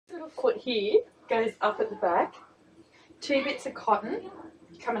foot here goes up at the back. 2 bits of cotton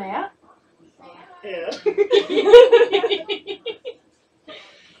coming out. Yeah.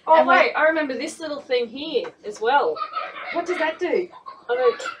 Oh and wait, I remember this little thing here as well. What does that do?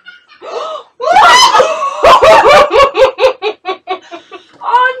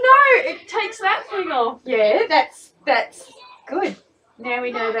 Oh no! It takes that thing off. Yeah, that's good. Now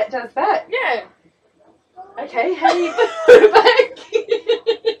we know that does that. Yeah. Okay, how do you put it back?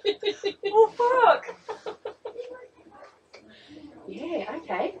 Oh fuck. Yeah,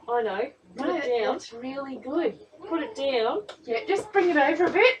 okay. I know. Put it down. That's really good. Put it down. Yeah, just bring it over a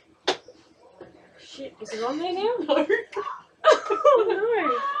bit. Shit, is it on there now? No. Oh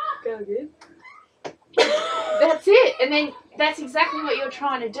no. Go again. That's it. And then that's exactly what you're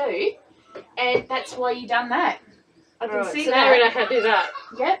trying to do. And that's why you done that. I can see so that. now we know how to do that.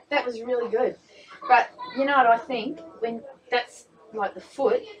 Yep, that was really good. But you know what I think? When that's like the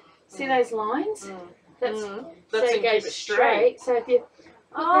foot, see those lines? That's to so it keep goes it straight. straight. So if you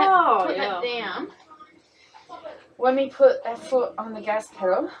put that down, when we put our foot on the gas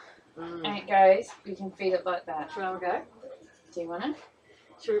pedal and it goes, we can feed it like that. Shall we go? Do you want it?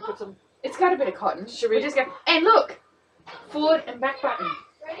 Should we put some? It's got a bit of cotton. Should we just go? And look, forward and back button.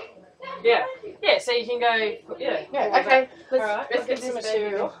 Yeah. Yeah. So you can go. Yeah. Yeah. Okay. Let's get some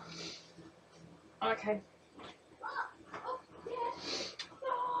material. Okay.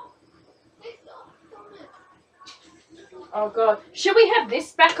 Oh god. Should we have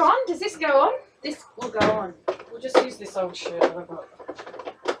this back on? Does this go on? This will go on. We'll just use this old shirt that I've got.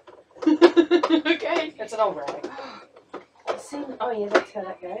 Okay. It's an old rag. Oh yeah, that's how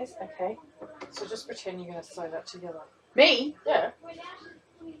that goes. Okay. So just pretend you're going to sew that together. Me? Yeah.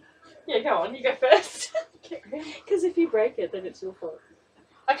 Yeah, go on. You go first. Because if you break it, then it's your fault.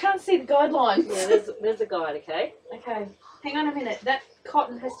 I can't see the guidelines. Yeah, there's a guide, okay? Okay. Hang on a minute. That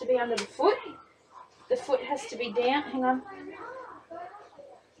cotton has to be under the foot. The foot has to be down. Hang on.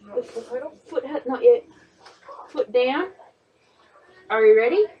 The foot has not yet. Foot down. Are you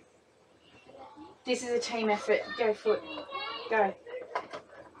ready? This is a team effort. Go foot. Go.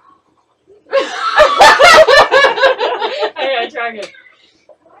 Okay, try again.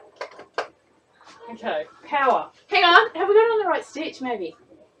 Okay. Power. Hang on. Have we got it on the right stitch? Maybe.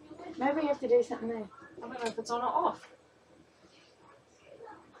 Maybe we have to do something there. I don't know if it's on or off.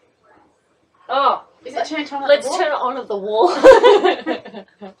 Oh, is it turned on? Let's turn it on at the wall.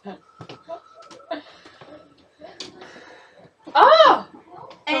 Oh!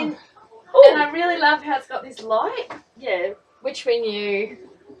 And I really love how it's got this light. Yeah, which we knew.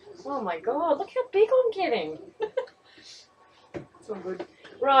 Oh my god, look how big I'm getting. It's all good.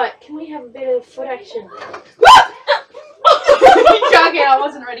 Right, can we have a bit of foot action? Drug out, I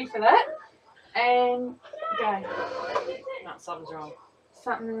wasn't ready for that. And go. No, something's wrong.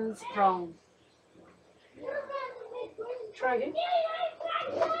 Something's wrong. Try again.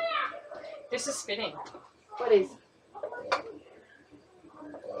 This is spinning. What is?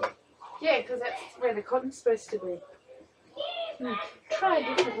 Yeah, because that's where the cotton's supposed to be. Try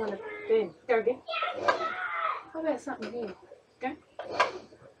a different one. Then go again. How about something here? Go.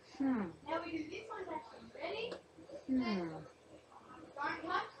 Now we do this one section. Ready? Don't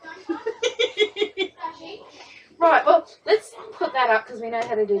touch. Right, well, let's put that up because we know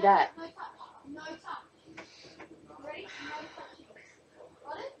how to do that. No touch. No touch. Ready? No touching.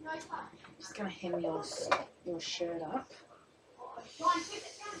 Got it? No touch. Just going to hem your shirt up. Try and flip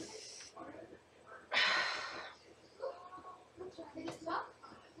it down.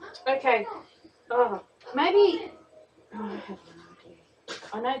 Okay. Oh, maybe. Oh, I have no idea.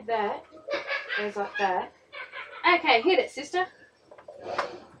 I know that goes like that. Okay, hit it, sister.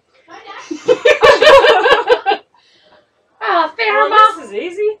 Oh, fair enough. This is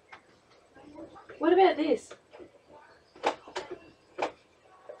easy. What about this?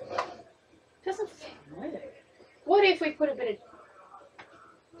 Doesn't work. What if we put a bit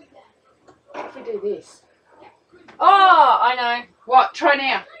of? If we do this? Oh, I know. What? Try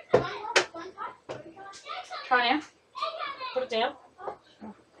now. Try now. Put it down.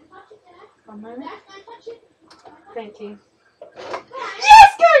 One moment. Thank you.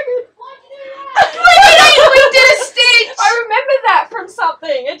 Yes, go! We did a stitch. I remember that from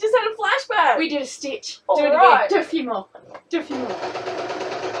something. It just had a flashback. We did a stitch. All Do it right. again. Do a few more. Do a few more.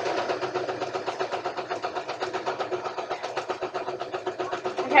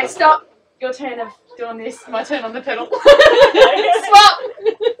 Okay, stop. Your turn of doing this. My turn on the pedal. Swap.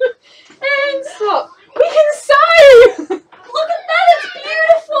 And swap. We can sew. Look at that. It's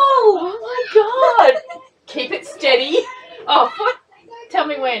beautiful. Oh my god. Keep it steady. Oh, foot. Tell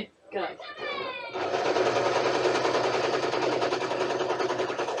me when. Go.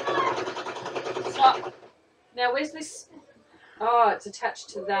 Now where's this? Oh, it's attached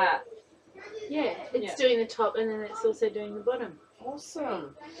to that. Yeah, it's Yeah. doing the top and then it's also doing the bottom.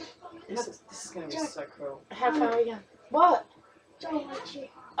 Awesome. This is going to be so cool. How far are we going? What? Don't let you.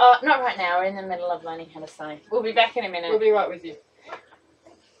 Not right now. We're in the middle of learning how to sew. We'll be back in a minute. We'll be right with you.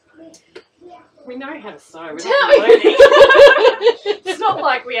 We know how to sew. We're Tell not me. learning. It's not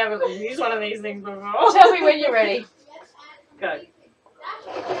like we haven't used one of these things before. Tell me when you're ready. Go.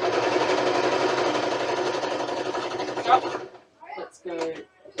 Stop. Let's go.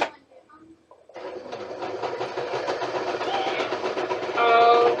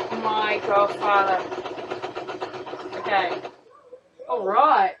 Oh my godfather. Okay. All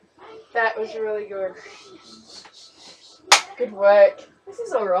right. That was really good. Good work. This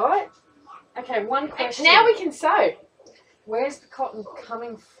is all right. Okay, one question. Now we can sew. Where's the cotton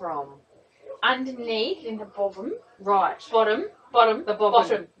coming from? Underneath in the bottom. Right. Bottom. The bobbin.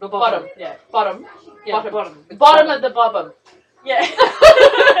 Bottom. The Bottom. Yeah. Bottom. Yeah, Bottom. bottom. Bottom of the bottom. Yeah.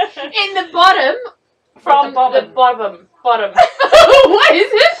 In the bottom from the bobbin. the bottom. Bottom. What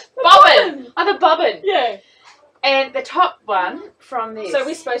is it? Bobbin. Oh, the bobbin. Yeah. And the top one from this. So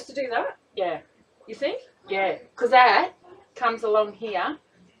we're supposed to do that? Yeah. You think? Yeah. Because that comes along here,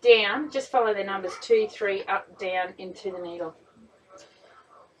 down. Just follow the numbers 2, 3, up, down into the needle.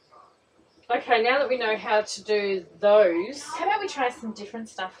 Okay, now that we know how to do those, How about we try some different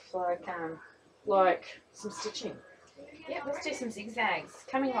stuff like some stitching. yeah, let's do some zigzags.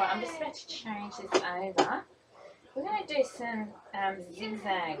 Coming on, I'm just about to change this over. We're going to do some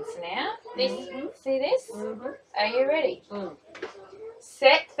zigzags now. This, see this? Mm-hmm. Are you ready? Mm.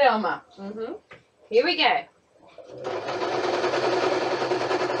 Set, Thelma. Mm-hmm. Here we go.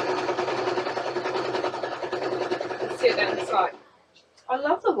 Let's see what that looks like. I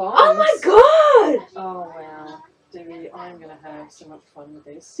love the lines. Oh my god! Oh wow. Debbie, I'm going to have so much fun with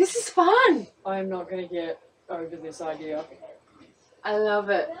this. This is fun. I'm not going to get over this idea. I love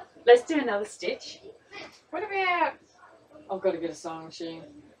it. Let's do another stitch. What about... I've got to get a sewing machine.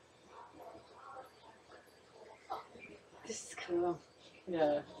 This is cool.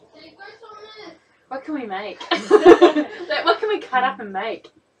 Yeah. What can we make? Like, what can we cut up and make?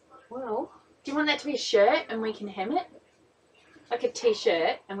 Well, Do you want that to be a shirt and we can hem it? Like a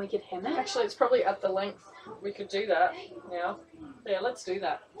t-shirt and we could hem it? actually, it's probably at the length. We could do that now. Yeah, let's do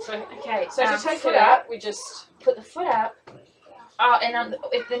that. So, Okay, so to take foot it out, we just... put the foot up. Oh, and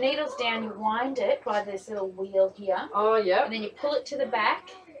if the needle's down, you wind it by this little wheel here. Oh, yeah. And then you pull it to the back.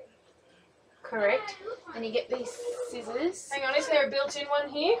 Correct. And you get these scissors. Hang on, is there a built-in one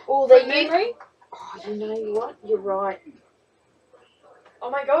here? Oh, For they memory? Oh, you know what? You're right. Oh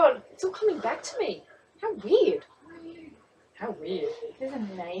my god, it's all coming back to me. How weird. How weird. This is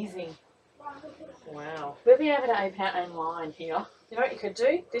amazing. Wow. We'll be able to open our own line here. You know what you could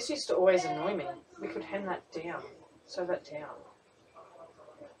do? This used to always annoy me. We could hem that down. Sew that down.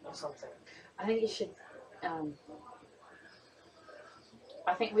 Or something. I think you should.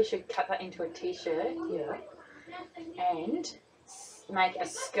 I think we should cut that into a t-shirt Yeah. and make a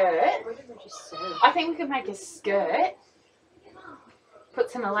skirt. What did we just say? I think we could make a skirt. Put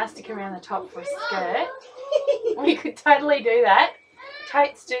some elastic around the top for a skirt. We could totally do that.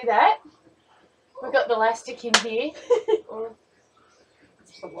 Totes do that. We've got the elastic in here. Or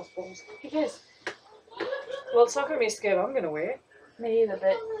some lost balls. Who cares? Well, it's not going to be a skirt I'm going to wear. Me either,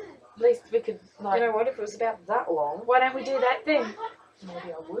 but at least we could like. You know what? If it was about that long, Why don't we do that then?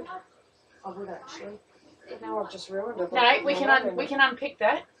 maybe I would. I would actually. But now I've just ruined it. No, we can unpick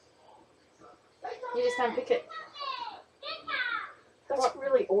that. You just unpick it. That's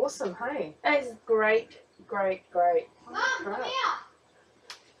really awesome, hey? That is great, great, great. Crap.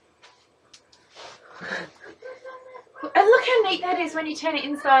 And look how neat that is when you turn it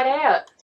inside out.